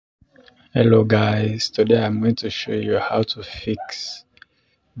Hello guys, today I'm going to show you how to fix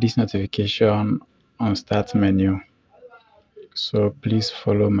this notification on start menu. So please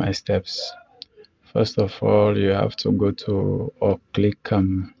follow my steps. First of all, you have to go to or click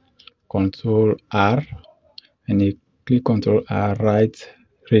Control R. And you click Control R, write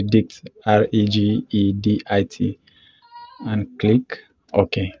regedit, regedit, and click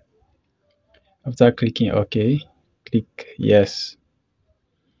OK. After clicking OK, click Yes.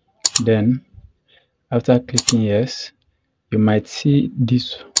 Then after clicking Yes, you might see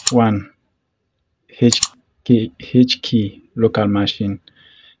this one, H key local machine.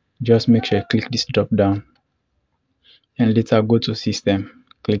 Just make sure you click this drop down and later go to system,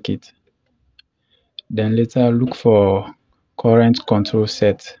 click it. Then later look for current control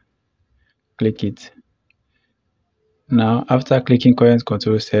set, click it. Now after clicking current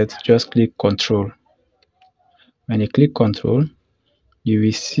control set, just click control. When you click control, you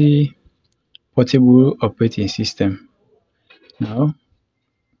will see portable operating system. Now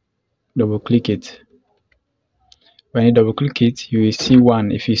double click it. When you double click it, you will see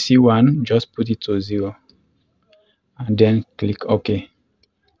one. If you see one, just put it to 0 and then click OK.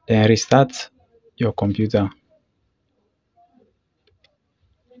 Then restart your computer.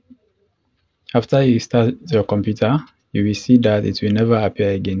 After you start your computer, you will see that it will never appear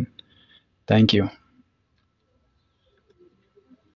again. Thank you.